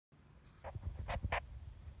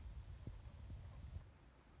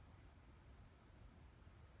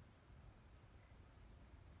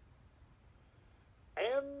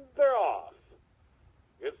And they're off.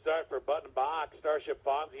 Good start for Button Box. Starship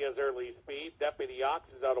Fonzie has early speed. Deputy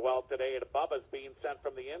Ox is out well today, and Bubba's being sent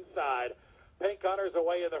from the inside. Pink Hunter's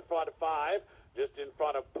away in the front five, just in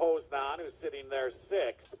front of Poznan, who's sitting there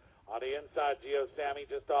sixth. On the inside, Gio Sammy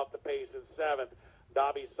just off the pace in seventh.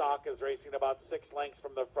 Dobby Sock is racing about 6 lengths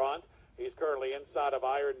from the front. He's currently inside of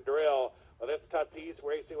Iron Drill. But it's Tatis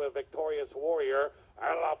racing with Victorious Warrior.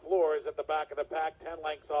 And LaFleur is at the back of the pack, 10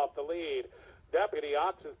 lengths off the lead. Deputy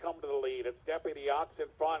Ox has come to the lead. It's Deputy Ox in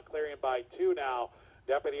front, clearing by 2 now.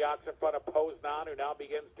 Deputy Ox in front of Poznan, who now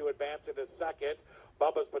begins to advance into second.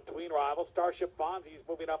 Bubba's between rivals. Starship Fonzie's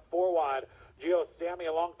moving up 4 wide. Gio Sammy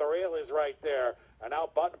along the rail is right there. And now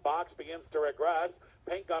Button Box begins to regress.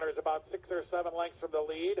 Pink Gunner's about 6 or 7 lengths from the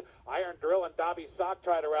lead. Iron Drill and Dobby Sock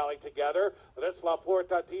try to rally together. Then it's LaFleur,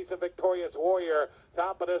 Tatis, and Victorious Warrior.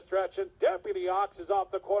 Top of the stretch, and Deputy Ox is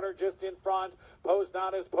off the corner just in front.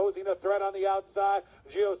 Poznan is posing a threat on the outside.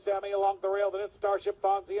 Gio Sammy along the rail. Then it's Starship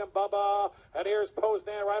Fonzie and Bubba. And here's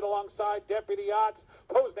Poznan right alongside Deputy Ox.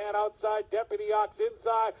 Poznan outside, Deputy Ox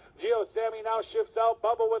inside. Gio Sammy now shifts out.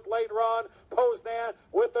 Bubba with late run. Poznan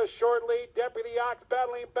with a short lead. Deputy Ox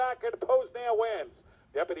battling back, and Poznan wins.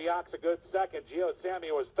 Deputy Ox a good second. Gio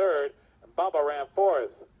Sammy was third, and Bubba ran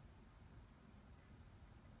fourth.